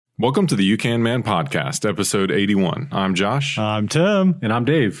Welcome to the You Can Man podcast, episode 81. I'm Josh. I'm Tim. And I'm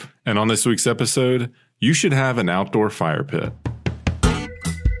Dave. And on this week's episode, you should have an outdoor fire pit.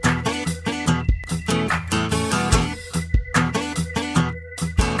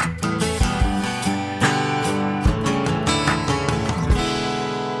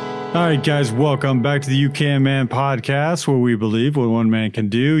 All right, guys, welcome back to the You Can Man podcast, where we believe what one man can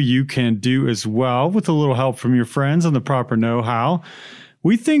do, you can do as well, with a little help from your friends and the proper know-how.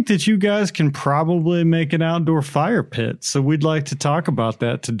 We think that you guys can probably make an outdoor fire pit, so we'd like to talk about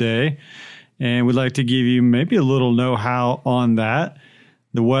that today, and we'd like to give you maybe a little know-how on that.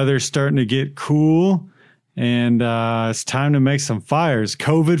 The weather's starting to get cool, and it's time to make some fires.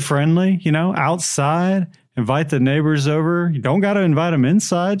 COVID-friendly, outside. Invite the neighbors over. You don't got to invite them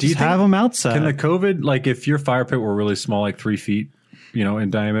inside. Just have them outside. Can the COVID, like if your fire pit were really small, like 3 feet,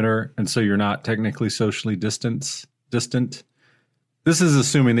 in diameter, and so you're not technically socially distant. This is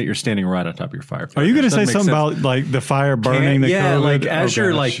assuming that you're standing right on top of your fire pit. Are you going to say something about like the fire burning? Yeah, COVID? like as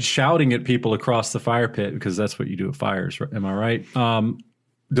you're like shouting at people across the fire pit, because that's what you do at fires. Am I right?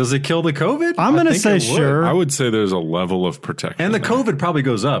 Does it kill the COVID? I'm going to say sure. I would say there's a level of protection. And the COVID probably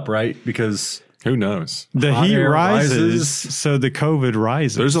goes up, right? Because who knows? The heat rises, so the COVID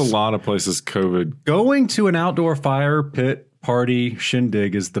rises. There's a lot of places COVID. Going to an outdoor fire pit party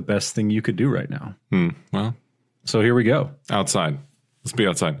shindig is the best thing you could do right now. Well, so here we go. Outside. Let's be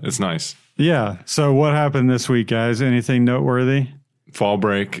outside. It's nice. Yeah. So what happened this week, guys? Anything noteworthy? Fall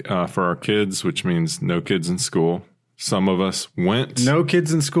break for our kids, which means no kids in school. Some of us went. No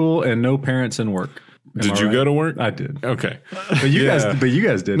kids in school and no parents in work. Did you go to work? I did. Okay. But you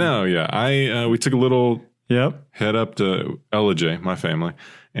guys didn't. No, yeah. We took a little head up to Ellijay, my family,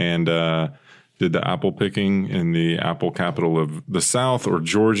 and did the apple picking in the apple capital of the South or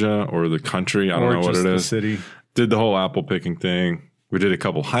Georgia or the country. I don't know what it is. The city. Did the whole apple picking thing. We did a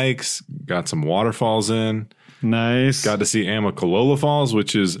couple hikes, got some waterfalls in. Nice. Got to see Amicalola Falls,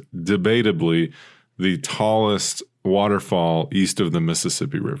 which is debatably the tallest waterfall east of the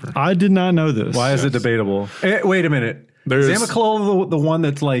Mississippi River. I did not know this. Is it debatable? Wait a minute. Is Amicalola the one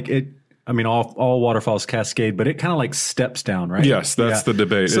that's like it? I mean, all waterfalls cascade, but it kind of like steps down, right? Yes, that's the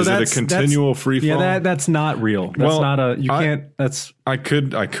debate. So is it a continual free fall? Yeah, that's not real. That's not a. You can't. That's. I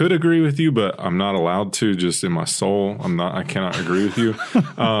could agree with you, but I'm not allowed to. Just in my soul, I cannot agree with you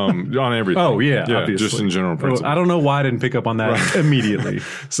on everything. Oh yeah, obviously. Just in general principle. I don't know why I didn't pick up on that immediately.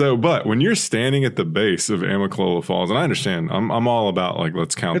 So, but when you're standing at the base of Amicalola Falls, and I understand, I'm all about like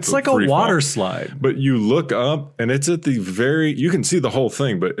let's count. It's like a water slide, but you look up and it's at the very. You can see the whole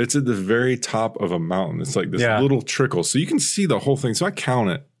thing, but it's at the very top of a mountain. It's like this little trickle, so you can see the whole thing. So I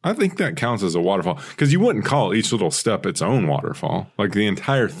count it. I think that counts as a waterfall because you wouldn't call each little step its own waterfall. Like the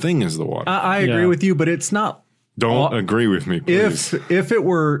entire thing is the water. I agree with you, but it's not. Don't agree with me, please. If it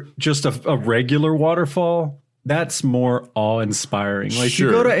were just a regular waterfall, that's more awe-inspiring. Like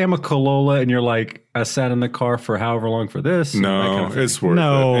you go to Amicalola and you're like, I sat in the car for however long for this. No, kind of it's worth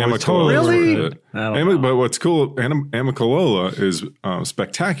it. Totally really? Worth it. But what's cool, Amicalola is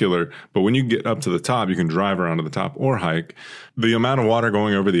spectacular. But when you get up to the top, you can drive around to the top or hike. The amount of water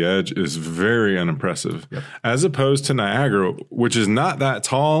going over the edge is very unimpressive, as opposed to Niagara, which is not that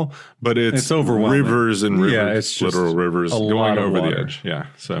tall, but it's overwhelming. Rivers and rivers, yeah, it's just literal rivers going over the edge. Yeah,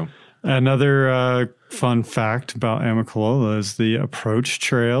 so. Another fun fact about Amicalola is the approach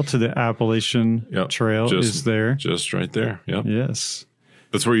trail to the Appalachian Trail is there. Just right there. Yep. Yes.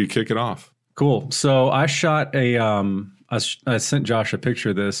 That's where you kick it off. Cool. So I shot I sent Josh a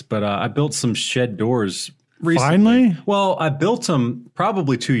picture of this, but I built some shed doors recently. Finally? Well, I built them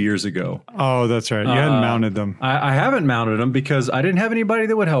probably 2 years ago. Oh, that's right. You hadn't mounted them. I haven't mounted them because I didn't have anybody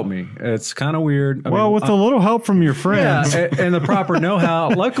that would help me. It's kind of weird. With a little help from your friends. Yeah, and the proper know-how.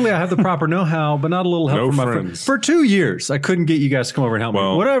 Luckily, I have the proper know-how, but not a little help from my friends. For 2 years, I couldn't get you guys to come over and help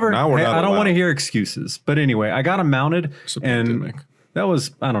me. Whatever. Now we're not I don't want to hear excuses. But anyway, I got them mounted. And that was,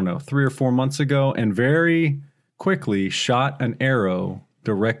 3 or 4 months ago. And very quickly shot an arrow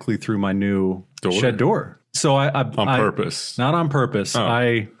directly through my new shed door. So on purpose. Not on purpose. Oh.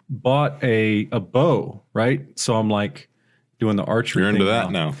 I bought a bow, right? So I'm like doing the archery. You're into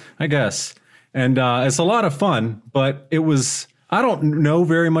that now. I guess. And it's a lot of fun, but it was, I don't know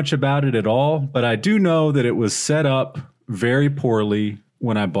very much about it at all, but I do know that it was set up very poorly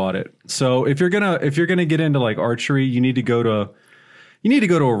when I bought it. So if you're gonna get into like archery, you need to go to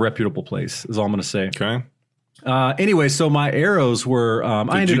a reputable place, is all I'm gonna say. Okay. Anyway, so my arrows were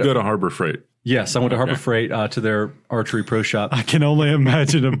Did you go to Harbor Freight? Yes, I went to Harbor Freight to their archery pro shop. I can only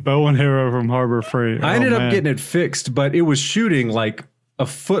imagine a bow and arrow from Harbor Freight. I ended up getting it fixed, but it was shooting like a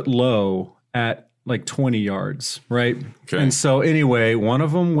foot low at like 20 yards, right? Okay. And so anyway, one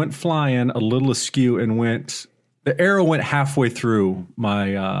of them went flying a little askew and the arrow went halfway through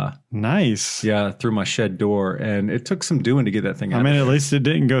my Nice. through my shed door, and it took some doing to get that thing out. I mean, of at there. least it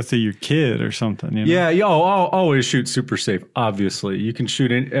didn't go through your kid or something. You know? Yeah, I'll always shoot super safe. Obviously, you can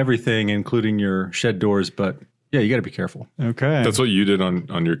shoot everything, including your shed doors, but yeah, you got to be careful. Okay. That's what you did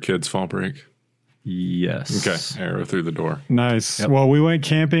on your kid's fall break. Yes. Okay, arrow through the door. Nice. Yep. Well, we went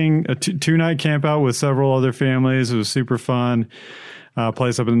camping, a two-night camp out with several other families. It was super fun.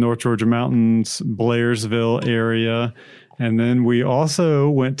 Place up in the North Georgia mountains, Blairsville area. And then we also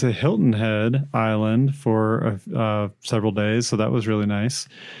went to Hilton Head Island for several days. So that was really nice.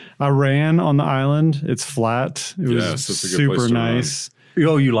 I ran on the island. It's flat. It was Yes, that's a good place super to run. nice.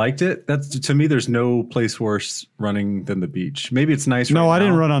 Oh, you liked it? That's to me. There's no place worse running than the beach. Maybe it's nice. No, right I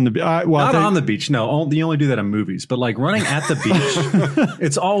didn't now. run on the beach. Not on the beach. No, you only do that in movies. But like running at the beach,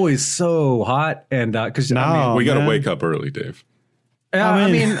 it's always so hot. And because No. We got to man. wake up early, Dave.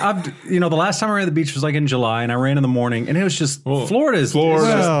 I mean, the last time I ran at the beach was like in July, and I ran in the morning, and it was just Florida's Florida,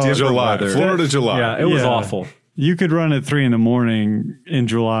 Well, just different July. weather. Florida, July. Yeah, it was Yeah. awful. You could run at 3 a.m. in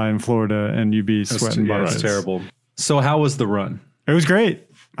July in Florida, and you'd be sweating Yeah, buckets. it's terrible. So how was the run? It was great.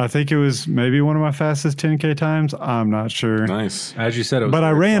 I think it was maybe one of my fastest 10K times. I'm not sure. Nice. As you said, it was But I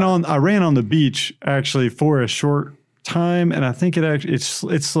very ran flat. on the beach actually for a short time, and I think it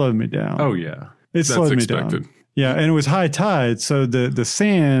slowed me down. Oh yeah. It slowed me expected. down. Yeah, and it was high tide, so the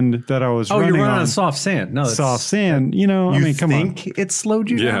sand that I was Oh, running you're running on on soft sand. No, soft sand. You know, I You mean, come on. think it slowed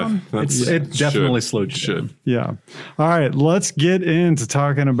you Yeah, down? that's- It definitely should- slowed you should. down. Yeah. All right, let's get into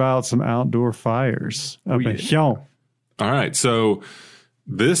talking about some outdoor fires up in Hyon. All right. So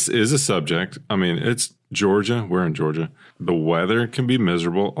this is a subject. I mean, it's Georgia. We're in Georgia. The weather can be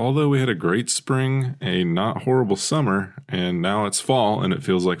miserable, although we had a great spring, a not horrible summer, and now it's fall and it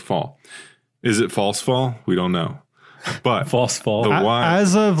feels like fall. Is it false fall? We don't know. But False fall. why?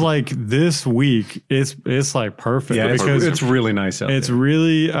 As of like this week, it's like perfect Yeah, because it's really nice out it's there.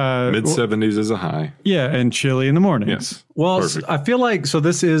 really Mid 70s is a high. yeah, and chilly in the mornings. Yes. Well, Perfect. I feel like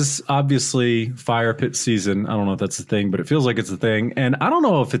this is obviously fire pit season. I don't know if that's a thing, but it feels like it's a thing. And I don't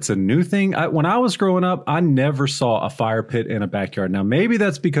know if it's a new thing. When I was growing up, I never saw a fire pit in a backyard. Now, maybe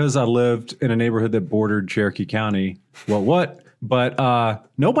that's because I lived in a neighborhood that bordered Cherokee County. Well, what? But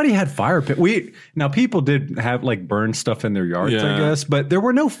nobody had fire pit. People did have like burn stuff in their yards, I Yeah. guess, but there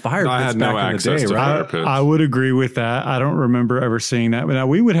were no fire I pits had back no in the access day, to right? fire pits. I would agree with that. I don't remember ever seeing that. But now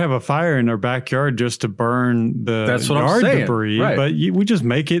we would have a fire in our backyard just to burn the That's what I'm yard saying. debris, Right. but we just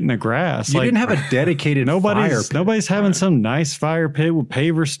make it in the grass. You didn't have a dedicated fire pit. Nobody's having some nice fire pit with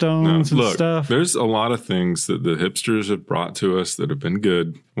paver stones and Look, stuff. there's a lot of things that the hipsters have brought to us that have been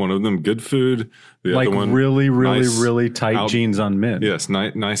good. One of them, good food. The Like other one, really, nice really tight jeans on men. Yes,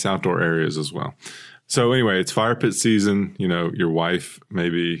 nice outdoor areas as well. So anyway, it's fire pit season. You know, your wife,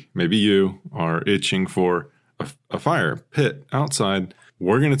 maybe you are itching for a fire pit outside.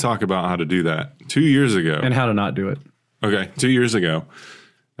 We're going to talk about how to do that. 2 years ago. And how to not do it. Okay, 2 years ago.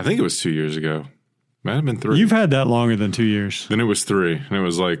 I think it was 2 years ago. Might have been 3. You've had that longer than 2 years. Then it was 3, and it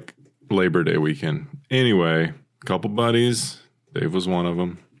was like Labor Day weekend. Anyway, a couple buddies. Dave was one of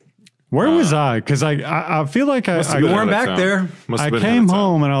them. Where was I? Because I feel like I Must have been weren't out of back town. there. Must I have been came out of town.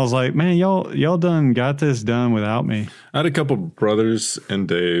 home and I was like, man, y'all done got this done without me. I had a couple brothers and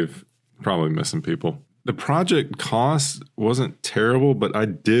Dave, probably missing people. The project cost wasn't terrible, but I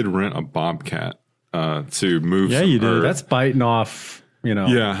did rent a Bobcat to move. Yeah, some you did. earth. That's biting off,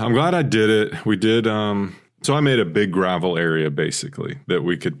 Yeah, I'm glad I did it. We did. So I made a big gravel area basically that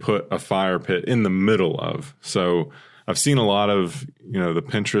we could put a fire pit in the middle of. So I've seen a lot of, the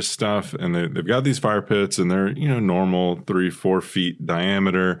Pinterest stuff, and they've got these fire pits, and they're, normal 3-4 feet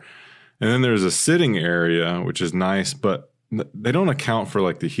diameter. And then there's a sitting area, which is nice, but they don't account for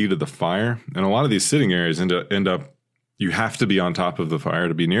like the heat of the fire. And a lot of these sitting areas end up, you have to be on top of the fire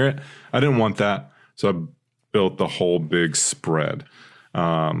to be near it. I didn't want that. So I built the whole big spread.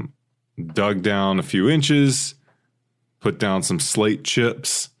 Dug down a few inches, put down some slate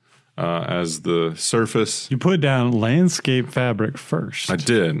chips as the surface. You put down landscape fabric first. I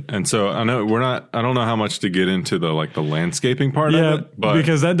did. And so I know I don't know how much to get into the landscaping part Yeah, of it, but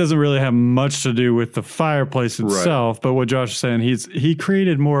because that doesn't really have much to do with the fireplace itself. But what Josh is saying, he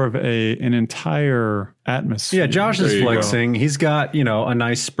created more of an entire atmosphere. Yeah, Josh There is you go. flexing. He's got, a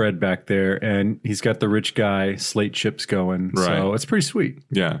nice spread back there, and he's got the rich guy slate chips going. Right. So it's pretty sweet.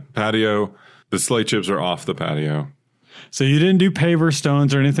 yeah, patio. The slate chips are off the patio. So you didn't do paver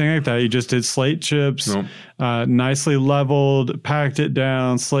stones or anything like that. You just did slate chips, Nope. Nicely leveled, packed it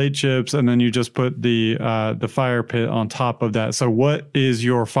down, slate chips, and then you just put the fire pit on top of that. So what is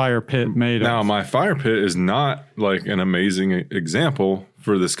your fire pit made Now, of? my fire pit is not like an amazing example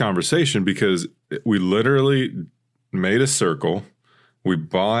for this conversation because we literally made a circle. We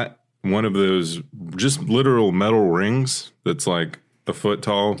bought one of those just literal metal rings that's like a foot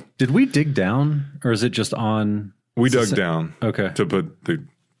tall. Did we dig down, or is it just on? We dug down Okay. to put the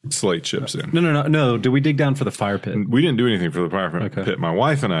slate chips in. No. Did we dig down for the fire pit? We didn't do anything for the fire Okay. pit. My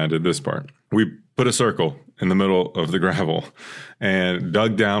wife and I did this part. We put a circle in the middle of the gravel and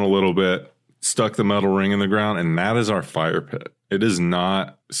dug down a little bit, stuck the metal ring in the ground, and that is our fire pit. It is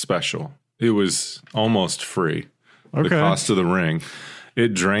not special. It was almost free. Okay. The cost of the ring.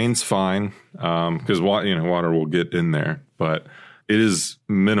 It drains fine because water will get in there, but it is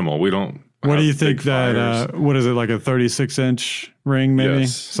minimal. We don't. What do have you think big fires. that, what is it, like a 36-inch ring maybe?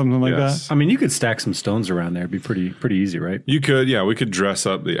 Yes. Something like Yes. I mean, you could stack some stones around there. It'd be pretty easy, right? You could, we could dress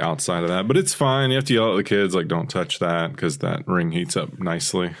up the outside of that, but it's fine. You have to yell at the kids, like, don't touch that because that ring heats up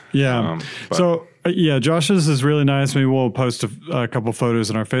nicely. that? Yeah. But- So, Josh's is really nice. Maybe we'll post a couple photos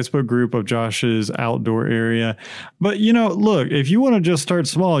in our Facebook group of Josh's outdoor area. But, look, if you want to just start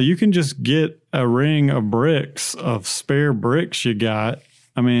small, you can just get a ring of bricks, of spare bricks you got.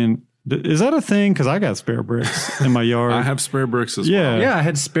 I mean, is that a thing? Because I got spare bricks in my yard. I have spare bricks as Yeah. well. Yeah, I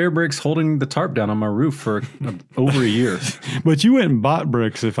had spare bricks holding the tarp down on my roof for over a year. But you went and bought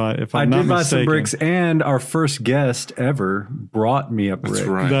bricks, if I'm I not did buy mistaken. some bricks, and our first guest ever brought me a brick.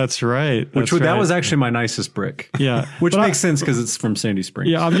 That's right. That's right. That was actually my nicest brick. Yeah. Which But makes sense because it's from Sandy Springs.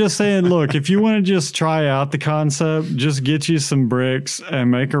 Yeah, I'm just saying, look, if you want to just try out the concept, just get you some bricks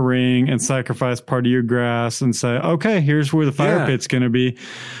and make a ring and sacrifice part of your grass and say, okay, here's where the fire Yeah. pit's going to be.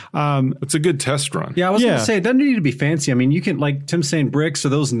 It's a good test run. Yeah, I was going Yeah. to say, it doesn't need to be fancy. I mean, you can, like Tim's saying, bricks are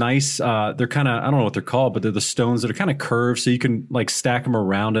those nice, they're kind of, I don't know what they're called, but they're the stones that are kind of curved. So you can like stack them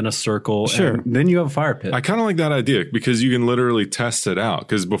around in a circle. Sure. And then you have a fire pit. I kind of like that idea because you can literally test it out.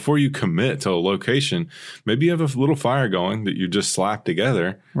 Because before you commit to a location, maybe you have a little fire going that you just slap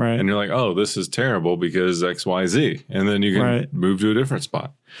together. Right. And you're like, oh, this is terrible because X, Y, Z. And then you can Right. move to a different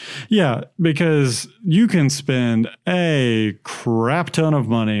spot. Yeah, because you can spend a crap ton of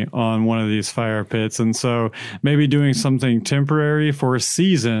money on one of these fire pits. And so maybe doing something temporary for a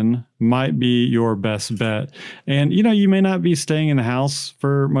season might be your best bet. And, you may not be staying in the house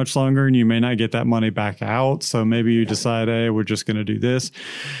for much longer and you may not get that money back out. So maybe you decide, hey, we're just going to do this.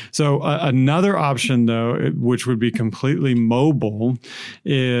 So another option, though, which would be completely mobile,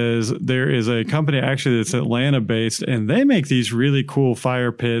 is there is a company actually that's Atlanta based, and they make these really cool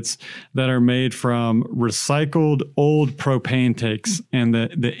fire pits that are made from recycled old propane tanks and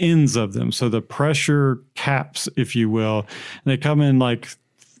the ends of them. So the pressure caps, if you will, and they come in like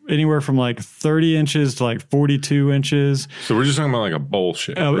anywhere from like 30 inches to like 42 inches. So we're just talking about like a bowl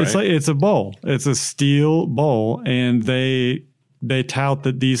shape. Oh, right? it's a bowl. It's a steel bowl, and they tout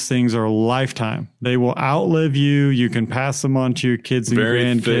that these things are lifetime. They will outlive you. You can pass them on to your kids and very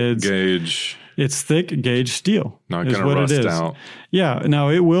grandkids. thick gauge. It's thick gauge steel. Not is going to what rust it is. out. Yeah, no,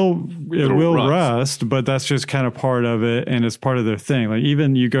 it will rust. rust, but that's just kind of part of it, and it's part of their thing. Like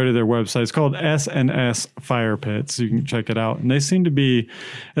even you go to their website, it's called S&S Fire Pits. You can check it out, and they seem to be,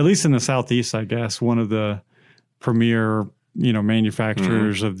 at least in the Southeast, I guess, one of the premier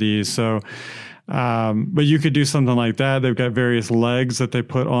manufacturers of these. So. But you could do something like that. They've got various legs that they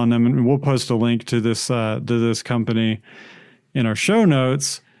put on them, and we'll post a link to this company in our show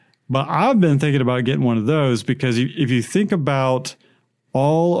notes. But I've been thinking about getting one of those because if you think about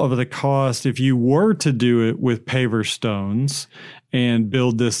all of the cost, if you were to do it with paver stones and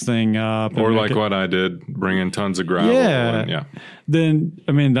build this thing up, Or and like what I did, bring in tons of gravel. Yeah. then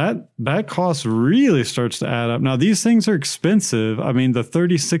I mean that cost really starts to add up. Now these things are expensive. I mean the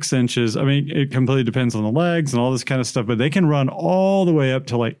 36 inches. I mean it completely depends on the legs and all this kind of stuff, but they can run all the way up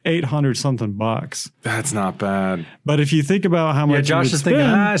to like $800 something bucks. That's not bad. But if you think about how much Yeah, Josh you would is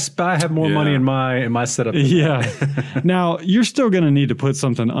thinking, spend, I have more money Yeah. in my setup. than yeah. Now you're still going to need to put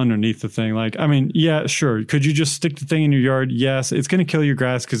something underneath the thing. Like, I mean, yeah, sure. Could you just stick the thing in your yard? Yes. It's going to kill your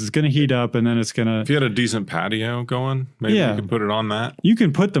grass because it's going to heat up and then it's going If to. you had a decent patio going, maybe Yeah. you could put it on that. You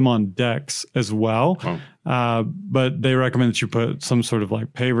can put them on decks as well. Oh. But they recommend that you put some sort of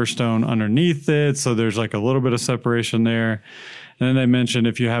like paver stone underneath it. So there's like a little bit of separation there. And then they mentioned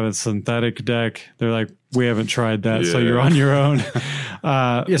if you have a synthetic deck, they're like, we haven't tried that. So Yeah. you're on your own.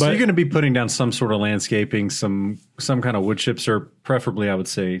 Yeah, so but- you're going to be putting down some sort of landscaping, some kind of wood chips, or preferably, I would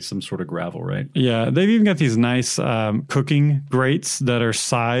say, some sort of gravel, right? Yeah, they've even got these nice cooking grates that are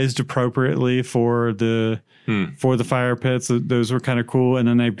sized appropriately for the for the fire pits. Those were kind of cool. And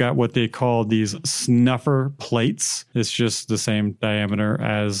then they've got what they call these snuffer plates. It's just the same diameter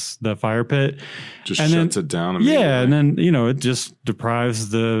as the fire pit. Just and shuts it down immediately. Yeah, and then, it just deprives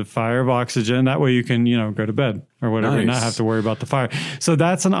the fire of oxygen. That way you can, go to bed or whatever and not have to worry about the fire. So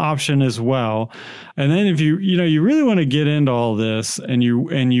that's an option as well. And then if you really want to get into all this and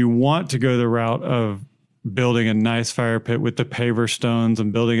you want to go the route of building a nice fire pit with the paver stones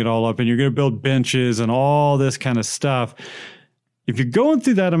and building it all up, and you're going to build benches and all this kind of stuff. If you're going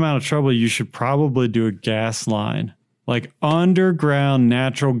through that amount of trouble, you should probably do a gas line, like underground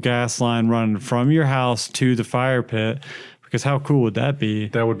natural gas line running from your house to the fire pit. Because how cool would that be?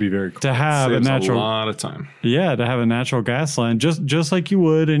 That would be very cool. To have Saves a lot of time. Yeah, to have a natural gas line, just like you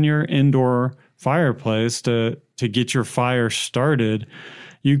would in your indoor fireplace to get your fire started.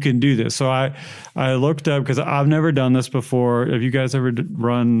 You can do this. So I looked up, because I've never done this before. Have you guys ever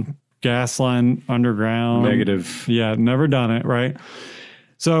run gas line underground? Negative. Yeah, never done it, right?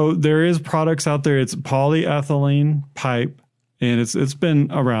 So there is products out there. It's polyethylene pipe, and it's been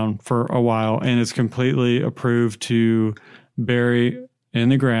around for a while, and it's completely approved to bury in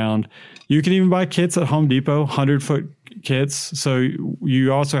the ground. You can even buy kits at Home Depot, 100-foot kits. So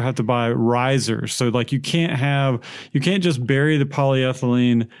you also have to buy risers. So like you can't just bury the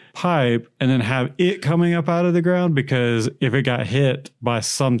polyethylene pipe and then have it coming up out of the ground, because if it got hit by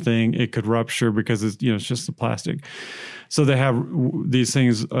something, it could rupture, because it's just the plastic. So they have these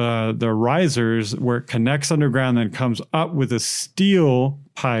things, the risers, where it connects underground, then comes up with a steel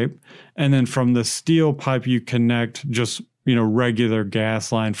pipe. And then from the steel pipe, you connect just, regular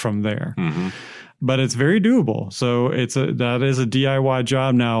gas line from there. Mm-hmm. But it's very doable. So that is a DIY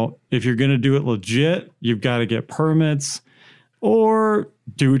job. Now, if you're going to do it legit, you've got to get permits or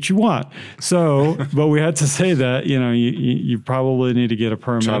do what you want. So, but we had to say that, you probably need to get a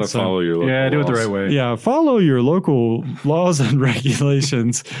permit. Try to follow your local laws. do it the right way. Yeah, follow your local laws and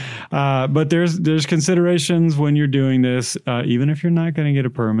regulations. But there's considerations when you're doing this, even if you're not going to get a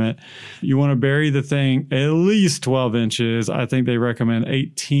permit. You want to bury the thing at least 12 inches. I think they recommend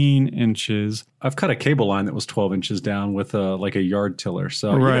 18 inches. I've cut a cable line that was 12 inches down with like a yard tiller.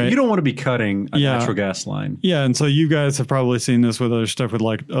 So right. you don't want to be cutting a natural gas line. Yeah, and so you guys have probably seen this with other stuff, with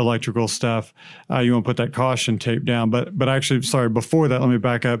like electrical stuff. You want to put that caution tape down. But actually, sorry, before that, let me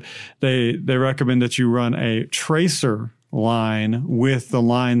back up. They recommend that you run a tracer line with the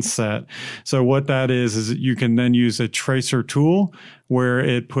line set. So what that is you can then use a tracer tool where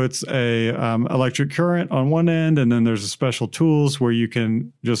it puts a electric current on one end, and then there's a special tools where you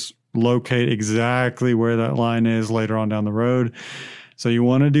can just locate exactly where that line is later on down the road. So you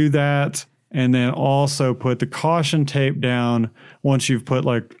want to do that. And then also put the caution tape down once you've put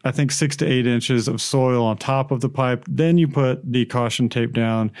I think 6 to 8 inches of soil on top of the pipe. Then you put the caution tape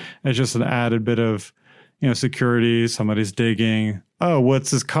down as just an added bit of, security. Somebody's digging. Oh,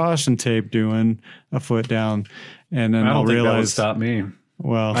 what's this caution tape doing a foot down? And then I'll realize. That would stop me.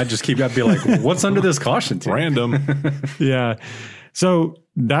 Well, I'd be like, what's under this caution tape? Random. Yeah. So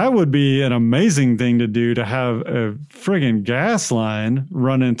that would be an amazing thing to do, to have a friggin' gas line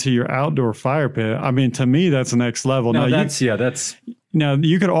run into your outdoor fire pit. I mean, to me, that's the next level. Now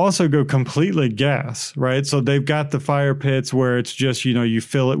you could also go completely gas, right? So they've got the fire pits where it's just, you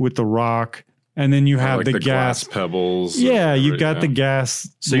fill it with the rock, and then you have like the gas gas pebbles. Yeah, you've got the gas.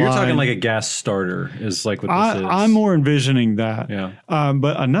 So you're talking line. like a gas starter is like what this is. I'm more envisioning that. Yeah.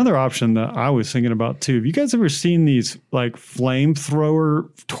 But another option that I was thinking about too, have you guys ever seen these like flamethrower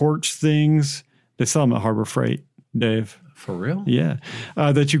torch things? They sell them at Harbor Freight, Dave. For real? Yeah.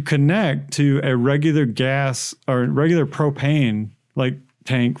 That you connect to a regular gas or regular propane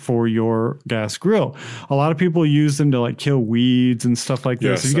tank for your gas grill. A lot of people use them to like kill weeds and stuff like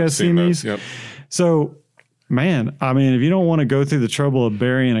this. Yes, Have you guys seen these? Yep. So, man, I mean, if you don't want to go through the trouble of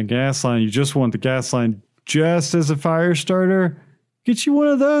burying a gas line, you just want the gas line just as a fire starter, get you one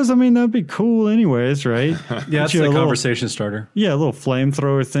of those. I mean, that'd be cool anyways, right? Yeah, it's a conversation starter. Yeah, a little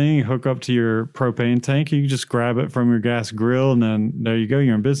flamethrower thing, you hook up to your propane tank. You can just grab it from your gas grill, and then there you go,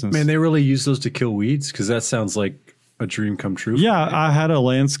 you're in business. Man, they really use those to kill weeds? Because that sounds like a dream come true. Yeah, I had a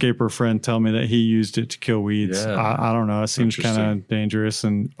landscaper friend tell me that he used it to kill weeds. Yeah. I don't know. It seems kind of dangerous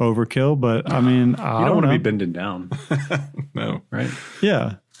and overkill, but I mean, you don't want to be bending down. No. Right?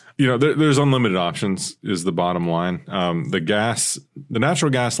 Yeah. There's unlimited options is the bottom line. The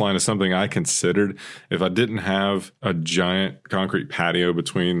natural gas line is something I considered if I didn't have a giant concrete patio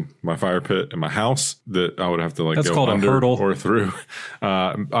between my fire pit and my house, that I would have to That's go called under a hurdle. or through.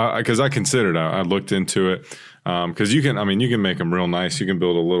 Because I considered, I looked into it. Because you can make them real nice. You can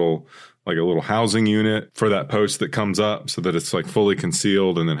build a little housing unit for that post that comes up so that it's like fully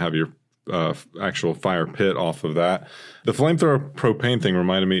concealed, and then have your actual fire pit off of that. The flamethrower propane thing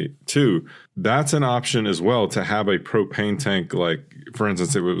reminded me too. That's an option as well, to have a propane tank. Like, for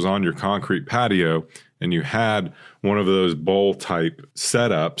instance, if it was on your concrete patio and you had one of those bowl type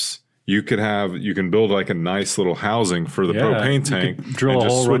setups, you can build like a nice little housing for the propane tank, drill and a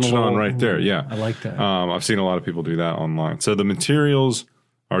just hole, switch run it a on hole. right there. Yeah, I like that. I've seen a lot of people do that online. So the materials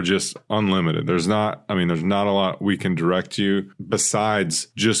are just unlimited. There's not a lot we can direct you besides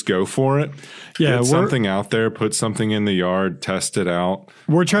just go for it. Yeah, Get something out there, put something in the yard, test it out.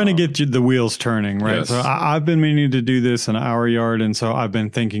 We're trying to get the wheels turning, right? Yes. So I've been meaning to do this in our yard, and so I've been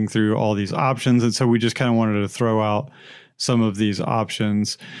thinking through all these options, and so we just kind of wanted to throw out some of these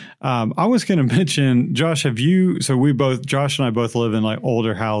options. I was going to mention, Josh, Josh and I both live in like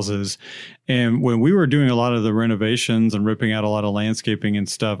older houses. And when we were doing a lot of the renovations and ripping out a lot of landscaping and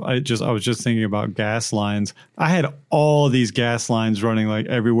stuff, I was just thinking about gas lines. I had all these gas lines running like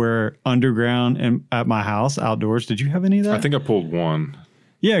everywhere underground and at my house outdoors. Did you have any of that? I think I pulled one.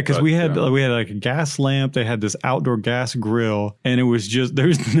 Yeah, because we had like a gas lamp. They had this outdoor gas grill, and it was just,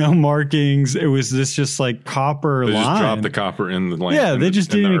 there's no markings. It was just like copper They line. just dropped the copper in the lamp. Yeah, they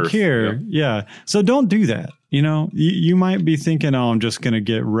just didn't even care. Yep. Yeah. So don't do that. You know, you might be thinking, oh, I'm just going to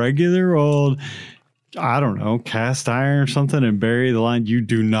get regular old, I don't know, cast iron or something and bury the line. You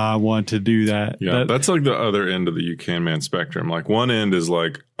do not want to do that. Yeah, that's like the other end of the You Can Man spectrum. Like, one end is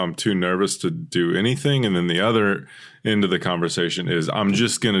like, I'm too nervous to do anything. And then the other end of the conversation is, I'm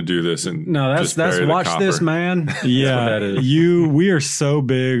just going to do this. And that's watch this, man. Yeah, that is. we are so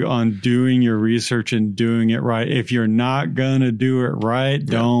big on doing your research and doing it right. If you're not going to do it right,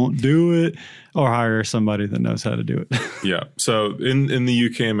 don't do it, or hire somebody that knows how to do it. Yeah. So in the You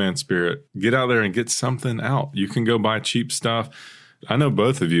Can Man spirit, get out there and get something out. You can go buy cheap stuff. I know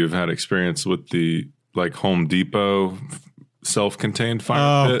both of you have had experience with the like Home Depot self-contained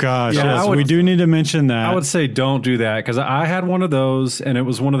fire pit. Oh gosh, Yeah, yes, I would- we do need to mention that. I would say don't do that, because I had one of those, and it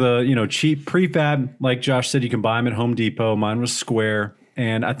was one of the cheap prefab. Like Josh said, you can buy them at Home Depot. Mine was square,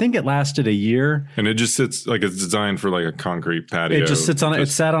 and I think it lasted a year. And it just sits like it's designed for like a concrete patio. It just sits on it. It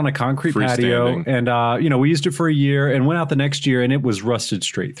sat on a concrete patio, freestanding. and we used it for a year, and went out the next year, and it was rusted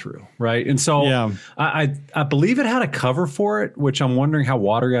straight through. Right, and so Yeah. I believe it had a cover for it, which I'm wondering how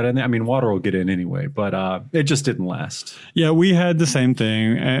water got in there. I mean, water will get in anyway, but it just didn't last. Yeah, we had the same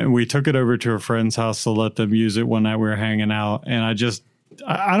thing, and we took it over to a friend's house to let them use it one night we were hanging out, and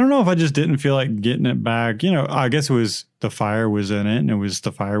I don't know if I just didn't feel like getting it back. I guess it was the fire was in it, and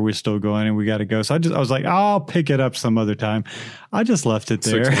the fire was still going, and we got to go. So I was like, I'll pick it up some other time. I just left it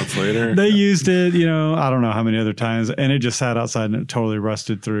there. 6 months later. They used it, I don't know how many other times, and it just sat outside and it totally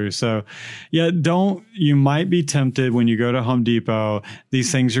rusted through. So yeah, you might be tempted when you go to Home Depot.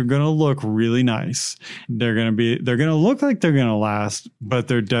 These things are going to look really nice. They're going to look like they're going to last, but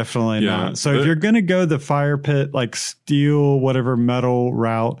they're definitely not. So if you're going to go the fire pit, like steel, whatever metal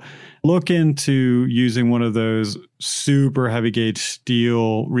route, look into using one of those super heavy gauge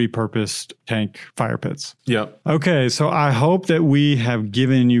steel repurposed tank fire pits. Yep. Okay, so I hope that we have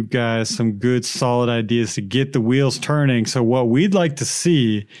given you guys some good solid ideas to get the wheels turning. So what we'd like to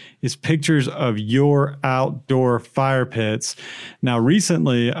see is pictures of your outdoor fire pits. Now,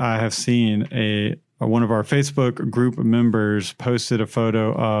 recently I have seen one of our Facebook group members posted a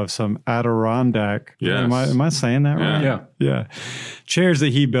photo of some Adirondack. Yes. Am I saying that right? Yeah. Yeah. Chairs that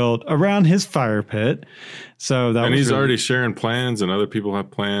he built around his fire pit. So that And was he's really, already sharing plans, and other people have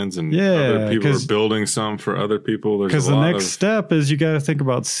plans, and Yeah, other people are 'cause- building some for other people. There's because a the lot next of step is you got to think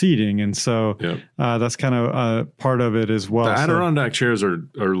about seating. And so Yep. that's kind of part of it as well. The So- Adirondack chairs are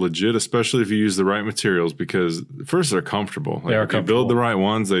legit, especially if you use the right materials, because first they're comfortable. Like, They are if you build the right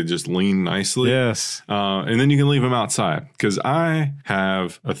ones, they just lean nicely. Yes. And then you can leave them outside, because I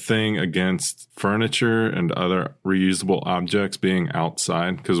have a thing against furniture and other reusable objects being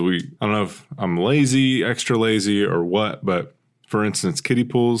outside, because I don't know if I'm lazy, extra lazy, or what, but for instance, kiddie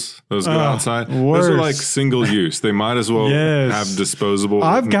pools, those go outside. worse. Those are like single use. They might as well Yes. have disposable.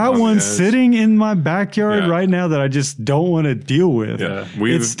 I've got on the one edge. sitting in my backyard Yeah. right now that I just don't want to deal with. Yeah.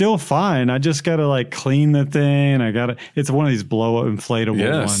 It's still fine. I just got to like clean the thing. It's one of these blow up inflatable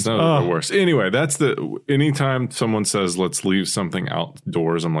Yes, ones. those are the worst. Anyway, anytime someone says let's leave something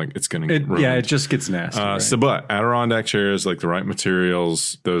outdoors, I'm like, it's going to get ruined. Yeah, it just gets nasty. Right? But Adirondack chairs, like the right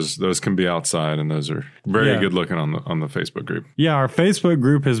materials, those can be outside, and those are very Yeah. good looking on the Facebook group. Yeah, our Facebook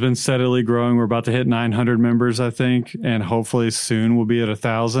group has been steadily growing. We're about to hit 900 members, I think, and hopefully soon we'll be at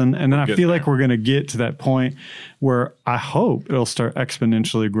 1,000. And then I feel like we're going to get to that point where I hope it'll start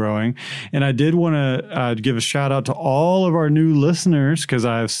exponentially growing. And I did want to give a shout out to all of our new listeners because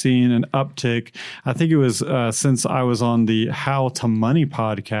I've seen an uptick. I think it was since I was on the How to Money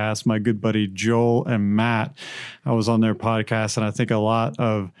podcast, my good buddy Joel and Matt. I was on their podcast, and I think a lot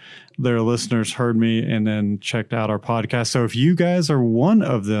of their listeners heard me and then checked out our podcast. So if you guys are one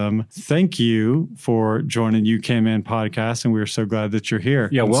of them, thank you for joining UCAN Man podcast. And we're so glad that you're here.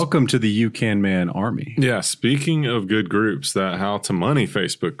 Yeah. Welcome to the UCAN Man Army. Yeah. Speaking of good groups, that How to Money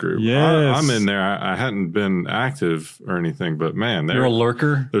Facebook group. Yes. I'm in there. I hadn't been active or anything, but man, You're a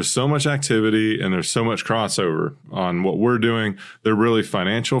lurker. There's so much activity and there's so much crossover on what we're doing. They're really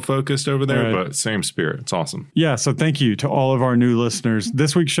financial focused over there, but same spirit. It's awesome. Yeah. So thank you to all of our new listeners.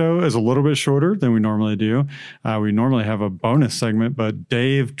 This week's show is a little bit shorter than we normally do. We normally have a bonus segment, but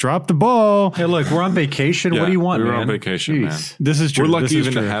Dave dropped the ball. Hey, look, we're on vacation. What do you want, we were man? on vacation, man. This is true. We're lucky This is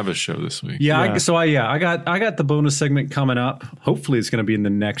even true. to have a show this week. Yeah, Yeah. I got the bonus segment coming up. Hopefully it's going to be in the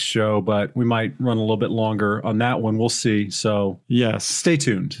next show, but we might run a little bit longer on that one. We'll see. So Yes. stay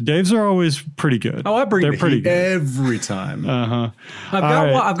tuned. Dave's are always pretty good. Oh, I bring They're the pretty heat good. every time. right.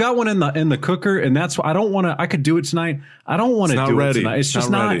 I've got one in the cooker, and that's why I don't want to. I could do it tonight. I don't want to not do ready. it tonight. It's just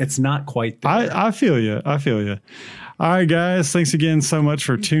Not not. ready. It's not quite there. I feel you. I feel you. All right, guys. Thanks again so much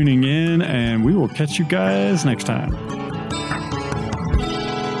for tuning in, and we will catch you guys next time.